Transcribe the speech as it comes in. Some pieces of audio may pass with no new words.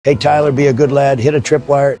Hey, Tyler, be a good lad. Hit a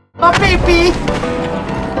tripwire. Oh, baby!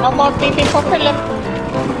 No more baby for Philip.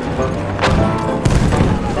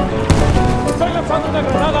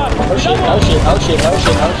 Oh shit, oh shit, oh shit, oh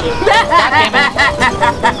shit, oh shit. God damn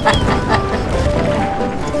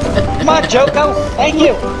it. Come on, Joko. Thank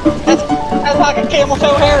you. That's like a Camel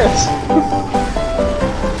Toe Harris.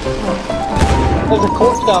 There's a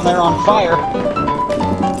corpse down there on fire.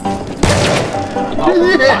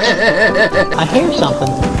 Oh, I hear something.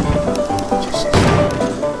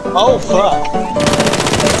 Oh fuck.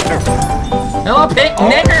 Hello, pig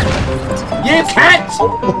nigger! You cunt!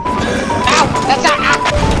 Ow! That's not ow!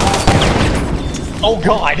 Oh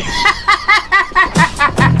god.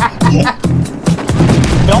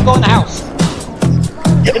 Don't go in the house.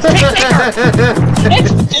 It's Pig Nicker!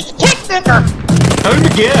 It's Pig Nicker! Oh my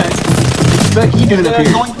god! What the fuck are you doing up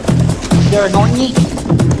here? They're annoying me.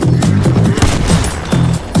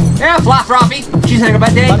 Yeah, fly floppy. She's thinking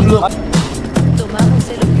about that. Look. Tomamos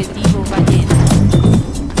el objetivo ballena.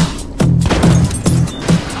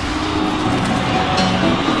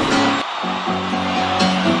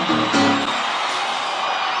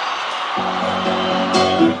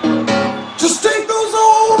 Just take those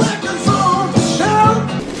old records on the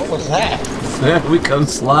shelf. What was that? Yeah, we come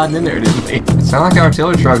sliding in there, didn't we? It sounded like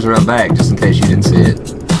artillery trucks are out back, just in case you didn't see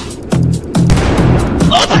it.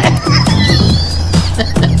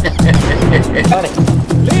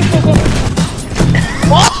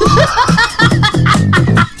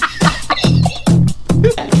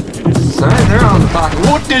 Son, they're on the pocket.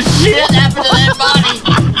 What the shit happened to that body?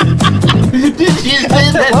 Did you see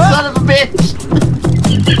that son of a bitch?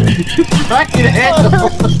 Fucking hell.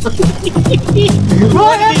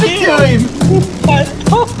 What happened to him?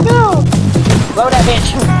 Oh no! Blow that bitch.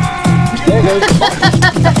 There goes.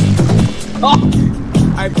 Oh!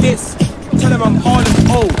 I miss. Tell them I'm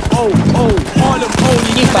Harlem O, all them O.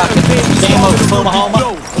 You fucking damn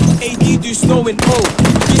Oklahoma. AD do snow and O.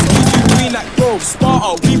 This do green like bro.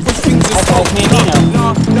 Sparta, we push things in slow.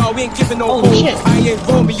 Nah, we ain't giving no Holy hold. shit. I ain't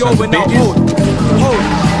Romeo and now hold.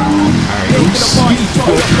 Making a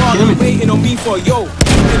party, waiting on me for yo. In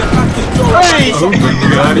the back of door. Hey! Oh my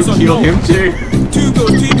god, it killed him too. Two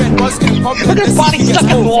girls, 2 men, one skin pump. Look at his body stuck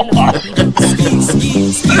in water.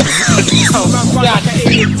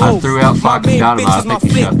 I threw out fucking dynamite. I think you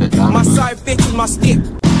shot that My dynamite. side bitch is my stick.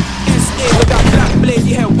 SA with that black blade,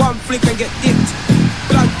 you had one flick and get dipped.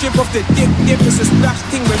 Blood drip off the dip, it's a splash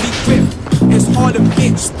thing when we grip. It's hard to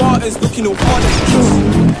bitch, Spartans looking all hard at this.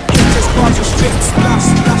 Just bars are strict, splash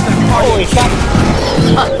like Holy Kanye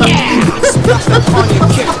fuck. Splash like Kanye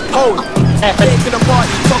kick, hold. Making a party,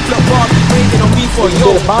 chocolate bar, waiting on me for yo.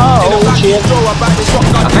 In the back of the door, I buy the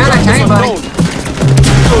shotgun. I found a tank, buddy.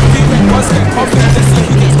 So three men, one step, confident, let's see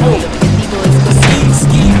who gets home.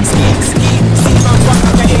 Ski, man, fuck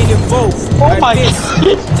like I ain't involved. Oh my god.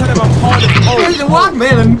 Tell them I'm hard and There's the old.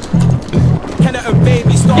 watermelon. Kenna and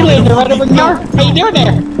baby, start You leaving right over there? How you doing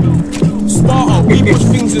there? Sparta, we push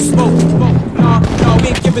things in smoke. Nah, we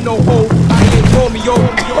ain't giving no hope. I ain't Romeo.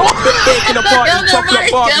 Baking a party,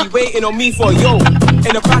 chocolate Barbie, waiting on me for yo.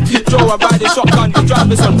 In the back of the door, I ride the shotgun, the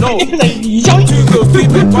drivers on no. 2 girls, 3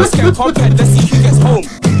 men, one scan compact, let's see who gets home.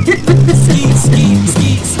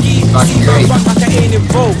 Ski, Fucking man, great. fuck like I ain't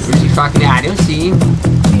involved. Where's he fucking at? I don't see him.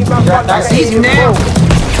 Man, fuck like I I see ain't him now. involved.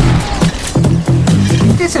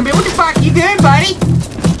 Listen, what the fuck you doing, buddy?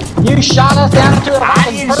 You shot us down into a I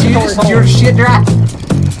fucking didn't shoot us. purgatory Your hole. shit right.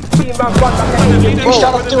 Man, fuck like I ain't You involved.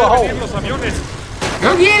 shot us through a hole. Go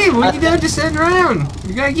get him. What you doing just sitting around?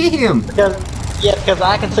 You gotta get him. Because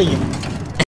I can see you.